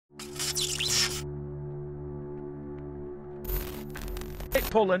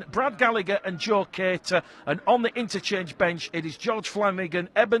Pullen, Brad Gallagher and Joe Cator, and on the interchange bench it is George Flanagan,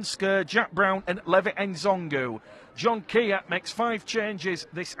 Eben Skur, Jack Brown and Levi Nzongu. John Kia makes 5 changes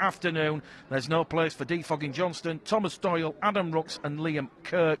this afternoon. There's no place for Defogging Johnston, Thomas Doyle, Adam Rooks and Liam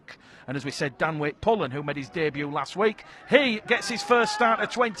Kirk. And as we said, Danway Pullen, who made his debut last week, he gets his first start of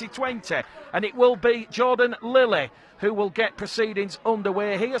 2020, and it will be Jordan Lilly who will get proceedings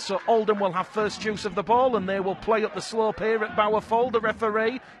underway here. So Oldham will have first use of the ball and they will play up the slope here at Bowerfold. The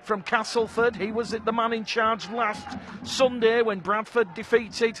referee from Castleford, he was the man in charge last Sunday when Bradford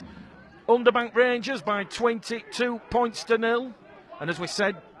defeated Underbank Rangers by 22 points to 0. And as we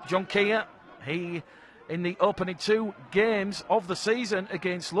said, John Kia, he in the opening 2 games of the season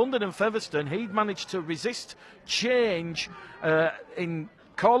against London and Featherstone, he'd managed to resist change in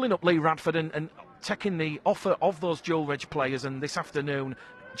calling up Lee Radford and taking the offer of those dual reg players. And this afternoon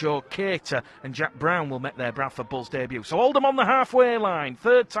Joe Cator and Jack Brown will make their Bradford Bulls debut. So Oldham on the halfway line,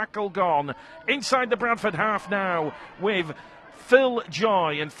 3rd tackle gone, inside the Bradford half now with Phil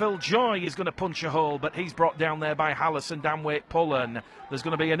Joy, and Phil Joy is going to punch a hole, but he's brought down there by Hallas and Danway Pullen. There's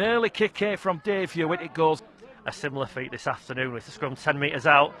going to be an early kick here from Dave Hewitt. It goes. A similar feat this afternoon with the scrum 10 metres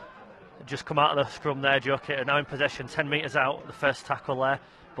out. Just come out of the scrum there, Joe Cator now in possession, 10 metres out, the first tackle there.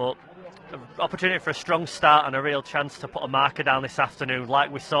 But an opportunity for a strong start and a real chance to put a marker down this afternoon,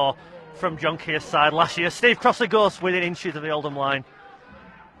 like we saw from John Kear's side last year. Steve Crossley goes within inches of the Oldham line.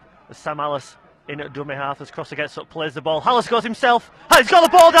 As Sam Hallas in at dummy half as Crossley gets up, plays the ball. Hallas goes himself. He's got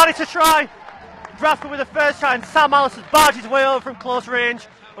the ball down, it's a try. Bradford with the first try, and Sam Hallas has barged his way over from close range.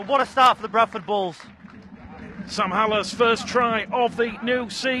 And what a start for the Bradford Bulls. Sam Hallas' first try of the new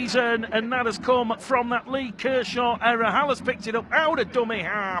season, and that has come from that Lee Kershaw error. Hallas picked it up out of dummy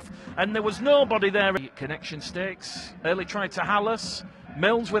half, and there was nobody there. Connection stakes, early try to Hallas.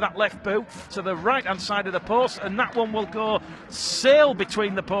 Mills with that left boot to the right-hand side of the post, and that one will go sail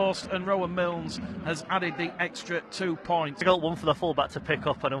between the post, and Rowan Mills has added the extra 2 points. Difficult one for the fullback to pick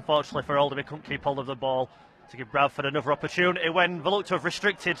up, and unfortunately for Oldham, he couldn't keep hold of the ball to give Bradford another opportunity when they looked to have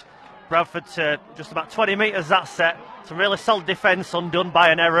restricted Bradford to just about 20 metres that set. Some really solid defence undone by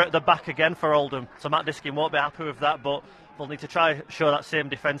an error at the back again for Oldham. So Matt Diskin won't be happy with that, but they'll need to try show that same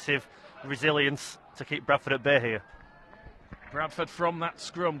defensive resilience to keep Bradford at bay here. Bradford from that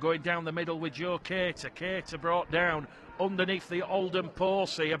scrum going down the middle with Joe Cator. Cator brought down underneath the Oldham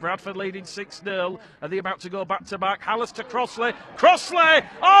post here. Bradford leading 6-0. Are they about to go back to back? Hallas to Crossley. Crossley!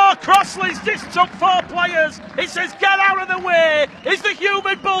 Oh, Crossley's just took 4 players. It says get out of the way. It's the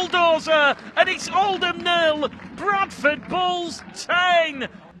human bulldozer. And it's Oldham 0. Bradford Bulls 10.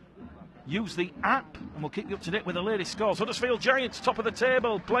 Use the app and we'll keep you up to date with the latest scores. Huddersfield Giants top of the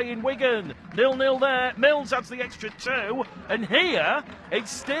table playing Wigan 0-0 there. Mills adds the extra 2, and here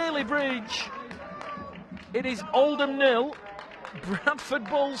it's Staley Bridge. It is Oldham 0, Bradford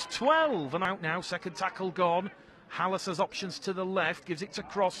Bulls 12, and out now. 2nd tackle gone. Hallas has options to the left, gives it to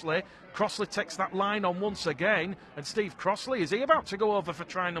Crossley. Crossley takes that line on once again, and Steve Crossley, is he about to go over for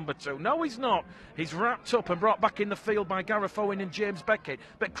try number 2? No, he's not. He's wrapped up and brought back in the field by Gareth Owen and James Beckett,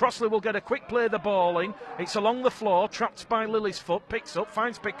 but Crossley will get a quick play the ball in. It's along the floor, trapped by Lily's foot, picks up,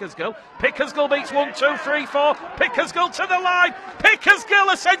 finds Pickersgill. Pickersgill beats 1, 2, 3, 4. Pickersgill to the line.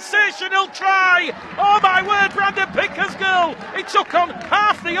 Pickersgill, a sensational try. Oh my word, Brandon Pickersgill. It took on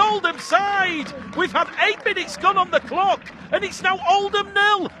half the Oldham side. We've had 8 minutes gone on the clock, and it's now Oldham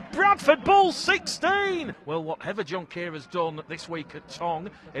 0, Bradford Bulls 16. Well, whatever John Kear has done this week at Tong,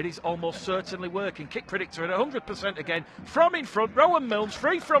 it is almost certainly working. Kick predictor at 100% again. From in front, Rowan Mills,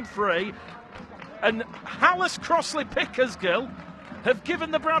 free from free. And Hallas, Crossley, Pickersgill have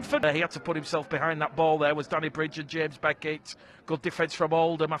given the Bradford. He had to put himself behind that ball there, was Danny Bridge and James Beckett. Good defence from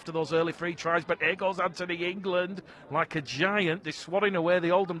Oldham after those early free tries, but here goes Anthony England like a giant. They're swatting away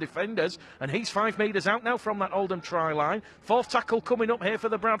the Oldham defenders, and he's 5 metres out now from that Oldham try line. 4th tackle coming up here for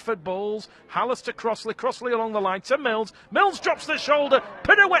the Bradford Bulls. Hallas to Crossley, Crossley along the line to Mills. Mills drops the shoulder,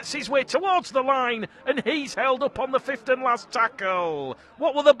 pirouettes his way towards the line, and he's held up on the 5th and last tackle.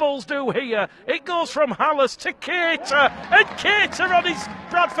 What will the Bulls do here? It goes from Hallas to Cator, and Cator on his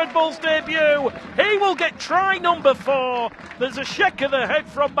Bradford Bulls debut. He will get try number 4. There's a shake of the head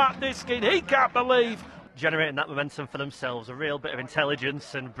from Matt Diskin. He can't believe. Generating that momentum for themselves. A real bit of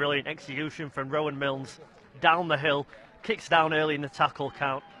intelligence and brilliant execution from Rowan Mills. Down the hill, kicks down early in the tackle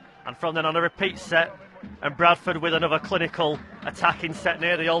count. And from then on a repeat set. And Bradford with another clinical attacking set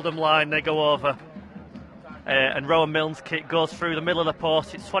near the Oldham line. They go over. And Rowan Mills' kick goes through the middle of the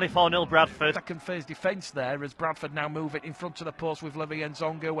post. It's 24-0 Bradford. Second phase defence there as Bradford now move it in front of the post with Levi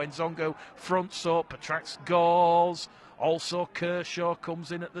Nzongu. Nzongu fronts up, attracts goals Also Kershaw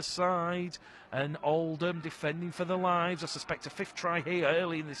comes in at the side, and Oldham defending for their lives. I suspect a fifth try here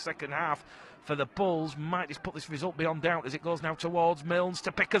early in the second half for the Bulls might just put this result beyond doubt as it goes now towards Milnes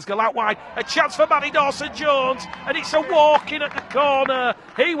to Pickersgill out wide. A chance for Matty Dawson-Jones, and it's a walk in at the corner.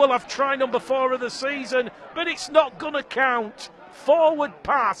 He will have try number 4 of the season, but it's not going to count. Forward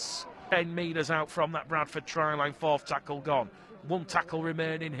pass. 10 metres out from that Bradford try line, 4th tackle gone. 1 tackle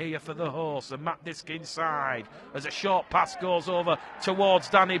remaining here for the horse, and Matt Disk inside as a short pass goes over towards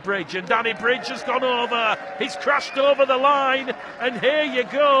Danny Bridge, and Danny Bridge has gone over. He's crashed over the line, and here you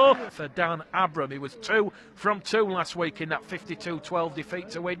go for Dan Abram. He was 2 from 2 last week in that 52-12 defeat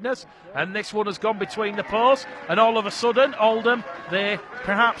to Widnes, and this one has gone between the posts, and all of a sudden Oldham, they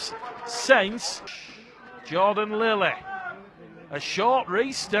perhaps sense Jordan Lilly. A short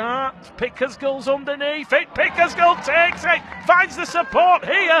restart. Pickersgill's underneath it. Pickersgill takes it. Finds the support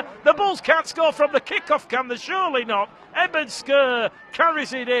here. The Bulls can't score from the kickoff, can they? Surely not. Eben Skur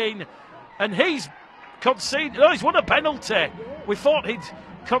carries it in. And he's conceded. Oh, he's won a penalty. We thought he'd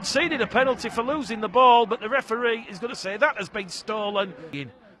conceded a penalty for losing the ball, but the referee is going to say that has been stolen.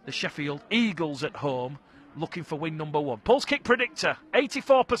 The Sheffield Eagles at home, looking for win number 1. Pulse kick predictor,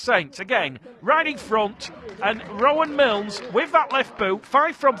 84%. Again, right in front. And Rowan Milnes with that left boot,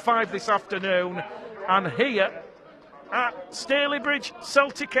 5 from 5 this afternoon. And here at Stalybridge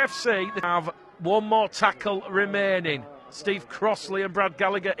Celtic FC, they have 1 more tackle remaining. Steve Crossley and Brad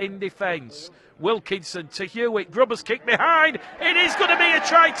Gallagher in defence. Wilkinson to Hewitt. Grubber's kick behind. It is going to be a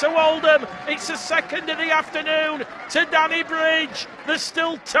try to Oldham. It's the 2nd of the afternoon to Danny Bridge. There's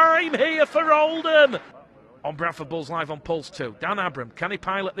still time here for Oldham. On Bradford Bulls Live on Pulse 2, Dan Abram, can he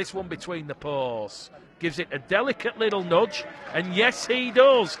pilot this one between the posts? Gives it a delicate little nudge, and yes he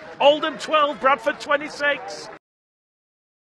does. Oldham 12, Bradford 26.